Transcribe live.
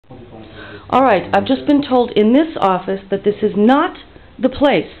All right, I've just been told in this office that this is not the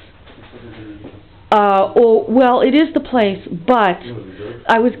place. Well, it is the place, but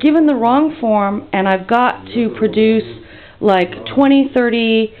I was given the wrong form, and I've got to produce like 20,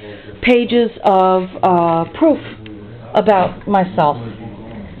 30 pages of proof about myself.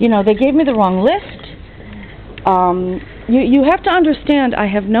 You know, they gave me the wrong list. You have to understand, I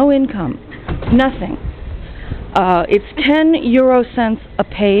have no income, nothing. It's 10 euro cents a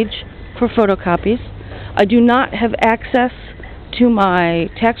page for photocopies. I do not have access to my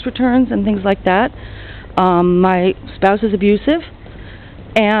tax returns and things like that. My spouse is abusive,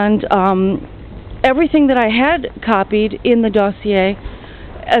 and everything that I had copied in the dossier,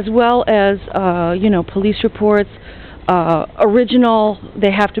 as well as you know, police reports, original,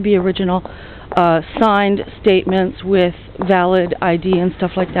 they have to be original, signed statements with valid ID and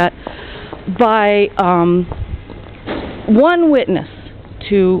stuff like that, by one witness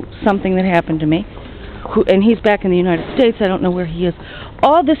to something that happened to me, and he's back in the United States. I don't know where he is.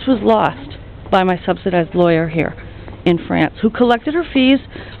 All this was lost by my subsidized lawyer here in France, who collected her fees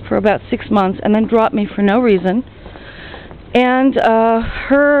for about 6 months and then dropped me for no reason. And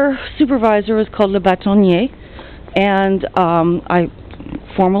her supervisor is called Le Bâtonnier, and I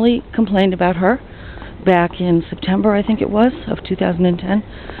formally complained about her back in September, I think it was, of 2010.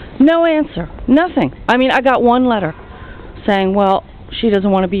 No answer, nothing. I mean, I got one letter saying, well, she doesn't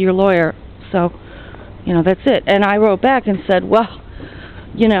want to be your lawyer, so, you know, that's it. And I wrote back and said, well,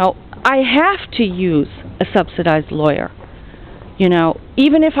 you know, I have to use a subsidized lawyer. You know,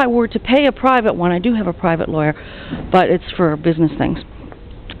 even if I were to pay a private one, I do have a private lawyer, but it's for business things.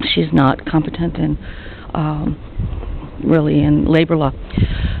 She's not competent in, really, in labor law.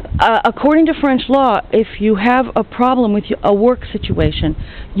 According to French law, if you have a problem with a work situation,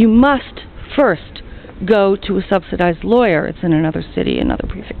 you must first go to a subsidized lawyer. It's in another city, another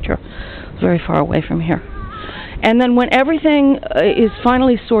prefecture. It's very far away from here. And then when everything is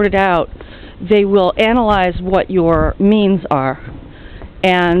finally sorted out, they will analyze what your means are.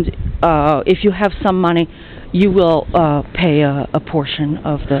 And if you have some money, you will pay a portion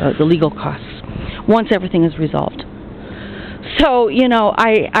of the legal costs once everything is resolved. So, you know,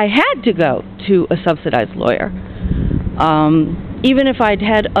 I had to go to a subsidized lawyer. Even if I'd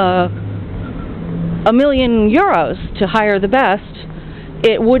had a million euros to hire the best,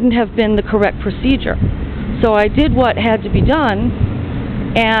 it wouldn't have been the correct procedure. So I did what had to be done,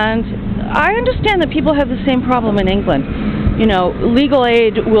 and I understand that people have the same problem in England. You know, legal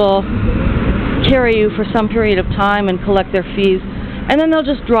aid will carry you for some period of time and collect their fees, and then they'll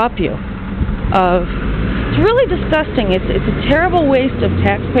just drop you. It's really disgusting. It's a terrible waste of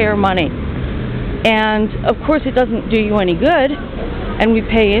taxpayer money. And, of course, it doesn't do you any good, and we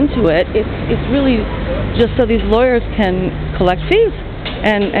pay into it. It's really just so these lawyers can collect fees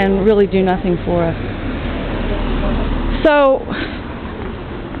and really do nothing for us. So,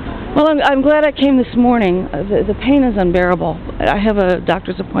 well, I'm glad I came this morning. The pain is unbearable. I have a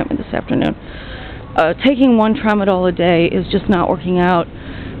doctor's appointment this afternoon. Taking one tramadol a day is just not working out.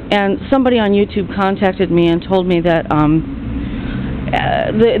 And somebody on YouTube contacted me and told me that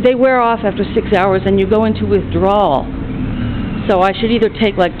they wear off after 6 hours and you go into withdrawal. So I should either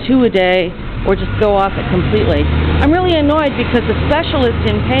take like 2 a day or just go off it completely. I'm really annoyed because the specialist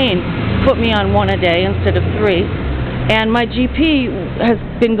in pain put me on 1 a day instead of 3. And my GP has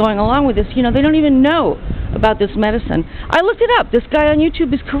been going along with this. You know, they don't even know about this medicine. I looked it up. This guy on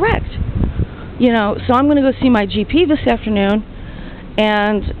YouTube is correct. You know, so I'm going to go see my GP this afternoon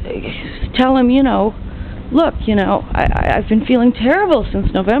and tell him, you know, look, you know, I've been feeling terrible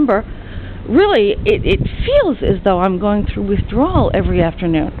since November. Really, it feels as though I'm going through withdrawal every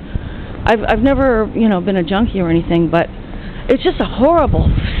afternoon. I've never, you know, been a junkie or anything, but it's just a horrible,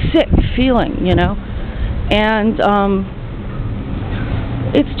 sick feeling, you know. And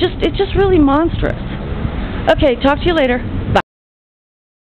it's just really monstrous. Okay, talk to you later.